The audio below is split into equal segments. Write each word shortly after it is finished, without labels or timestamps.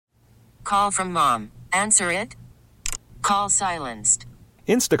Call from mom. Answer it. Call silenced.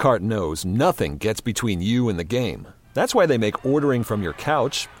 Instacart knows nothing gets between you and the game. That's why they make ordering from your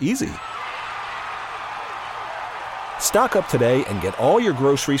couch easy. Stock up today and get all your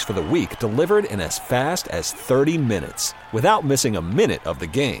groceries for the week delivered in as fast as 30 minutes without missing a minute of the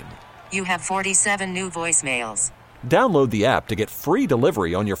game. You have 47 new voicemails. Download the app to get free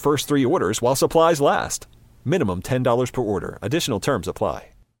delivery on your first 3 orders while supplies last. Minimum $10 per order. Additional terms apply.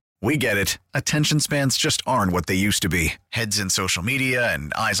 We get it. Attention spans just aren't what they used to be. Heads in social media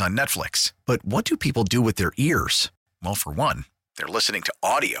and eyes on Netflix. But what do people do with their ears? Well, for one, they're listening to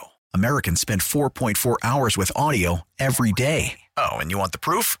audio. Americans spend 4.4 hours with audio every day. Oh, and you want the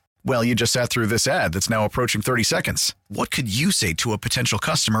proof? Well, you just sat through this ad that's now approaching 30 seconds. What could you say to a potential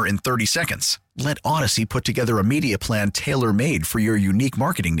customer in 30 seconds? Let Odyssey put together a media plan tailor-made for your unique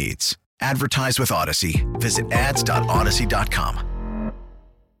marketing needs. Advertise with Odyssey. Visit ads.odyssey.com.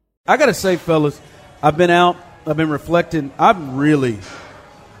 I got to say, fellas, I've been out. I've been reflecting. I am really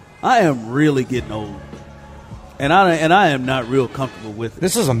getting old. And I am not real comfortable with it.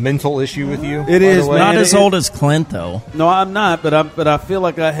 This is a mental issue with you? It is, man. Not as old as Clint, though. No, I'm not, but I feel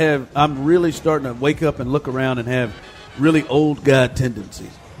like I'm really starting to wake up and look around and have really old guy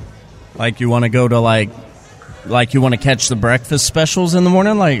tendencies. Like you want to go to like you want to catch the breakfast specials in the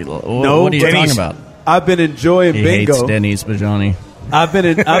morning? Like, no, what are you Denny's. talking about? I've been enjoying he bingo. Hates Denny's, Bajani. I've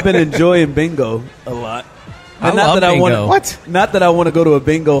been enjoying bingo a lot. And I love bingo. Not that I want to go to a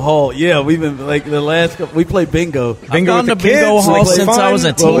bingo hall. Yeah, we've been like the last couple. We played bingo. I've gone to bingo hall since I was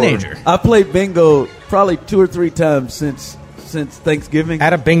a teenager. I played bingo probably 2 or 3 times since Thanksgiving.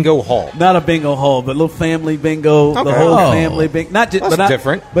 At a bingo hall, not a bingo hall, but a little family bingo. Okay. The whole family bingo. Not just, that's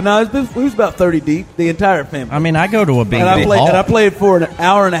different. But no, it was about 30 deep. The entire family. I mean, I go to a bingo hall, and I played for an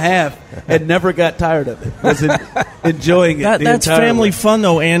hour and a half and never got tired of it. I was enjoying it. That's family fun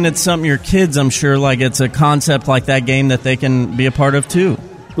though, and it's something your kids, I'm sure, like it's a concept like that game that they can be a part of too.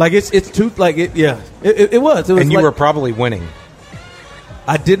 Like it's too like it. Yeah, it was. It was. And you were probably winning.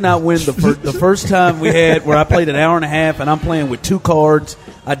 I did not win the first time we had where I played an hour and a half and I'm playing with 2 cards.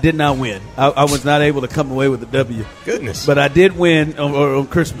 I did not win. I was not able to come away with a W. Goodness. But I did win on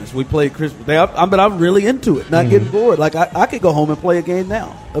Christmas. We played Christmas. But I'm really into it, not getting bored. Like I could go home and play a game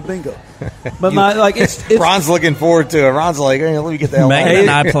now, a bingo. But it's Ron's looking forward to it. Ron's like, hey, let me get the hell out of here. Megan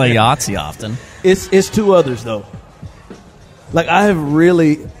and I play Yahtzee often. It's 2 others though. Like I've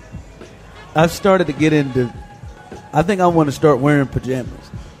started to get into. I think I want to start wearing pajamas.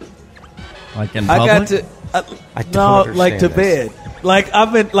 Like in public? I got to. I don't understand to this. bed. Like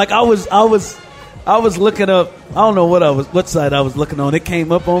I've been. Like I was looking up. I don't know what site I was looking on. It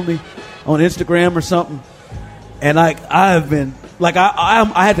came up on me on Instagram or something, and I have been. Like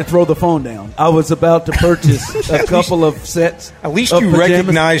I had to throw the phone down. I was about to purchase a couple of sets. At least of you pajamas,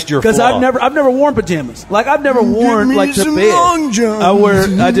 recognized your flaw. because I've never worn pajamas. Like I've never worn like to bed.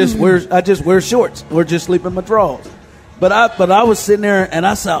 I just wear shorts or just sleep in my drawers. But I was sitting there and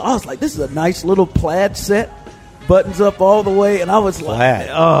I was like, this is a nice little plaid set, buttons up all the way, and I was like,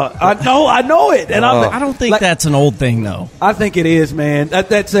 I know it, and I don't think that's an old thing though. I think it is, man.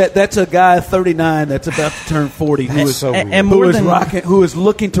 That's a guy 39 that's about to turn 40 who is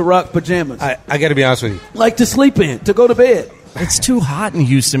looking to rock pajamas. I got to be honest with you, like to sleep in, to go to bed. It's too hot in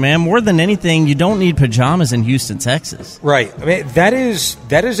Houston, man. More than anything, you don't need pajamas in Houston, Texas. Right. I mean, that is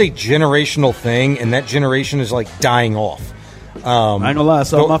a generational thing, and that generation is like dying off. I ain't gonna lie. I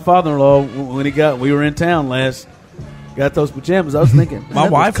saw my father-in-law when we were in town last. Got those pajamas. I was thinking, my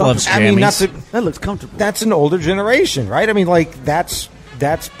wife loves jammies. I mean, that looks comfortable. That's an older generation, right? I mean, like that's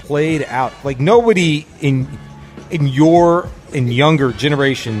played out. Like nobody in your younger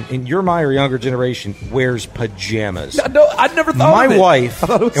generation, in your my or younger generation, wears pajamas. No, I never thought of it. My wife,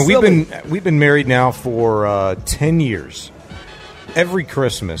 and silly. we've been married now for 10 years. Every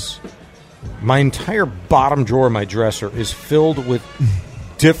Christmas, my entire bottom drawer of my dresser is filled with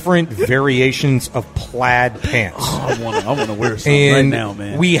different variations of plaid pants. I want to wear some right now,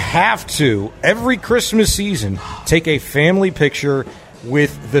 man. We have to, every Christmas season, take a family picture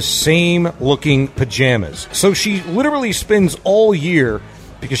with the same looking pajamas. So she literally spends all year,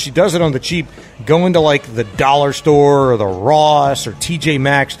 because she does it on the cheap, going to like the dollar store or the Ross or TJ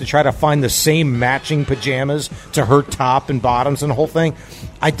Maxx to try to find the same matching pajamas to her top and bottoms and the whole thing.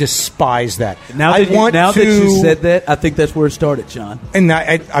 I despise that. Now that you said that, I think that's where it started, Sean. And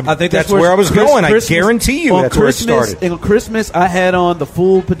I think that's where I was going. I guarantee you that's where it started. On Christmas, I had on the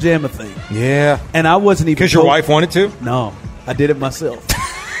full pajama thing. Yeah. And I wasn't even... Because your wife wanted to? No. I did it myself.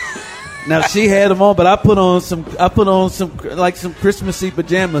 Now she had them on, but I put on some Christmassy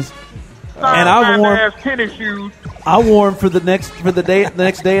pajamas, and I wore tennis shoes. I wore them for the next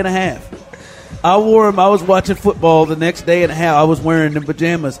day and a half. I wore them. I was watching football the next day and a half. I was wearing them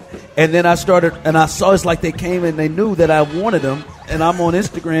pajamas. And then I started, and I saw it's like they came and they knew that I wanted them. And I'm on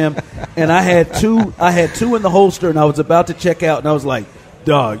Instagram, and I had two in the holster, and I was about to check out, and I was like,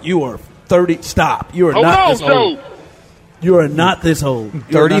 dog, you are 30. Stop. You are not this old. You are not this old.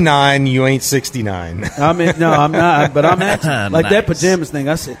 39, you ain't 69. I mean, no, I'm not. But I'm actually, like that pajamas thing,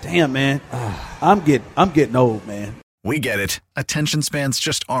 I said, damn, man, I'm getting old, man. We get it. Attention spans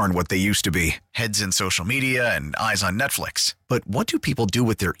just aren't what they used to be. Heads in social media and eyes on Netflix. But what do people do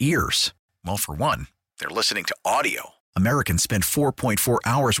with their ears? Well, for one, they're listening to audio. Americans spend 4.4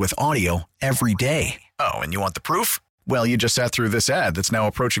 hours with audio every day. Oh, and you want the proof? Well, you just sat through this ad that's now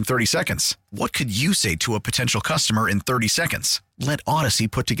approaching 30 seconds. What could you say to a potential customer in 30 seconds? Let Odyssey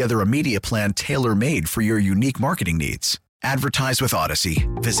put together a media plan tailor-made for your unique marketing needs. Advertise with Odyssey.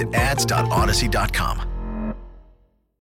 Visit ads.odyssey.com.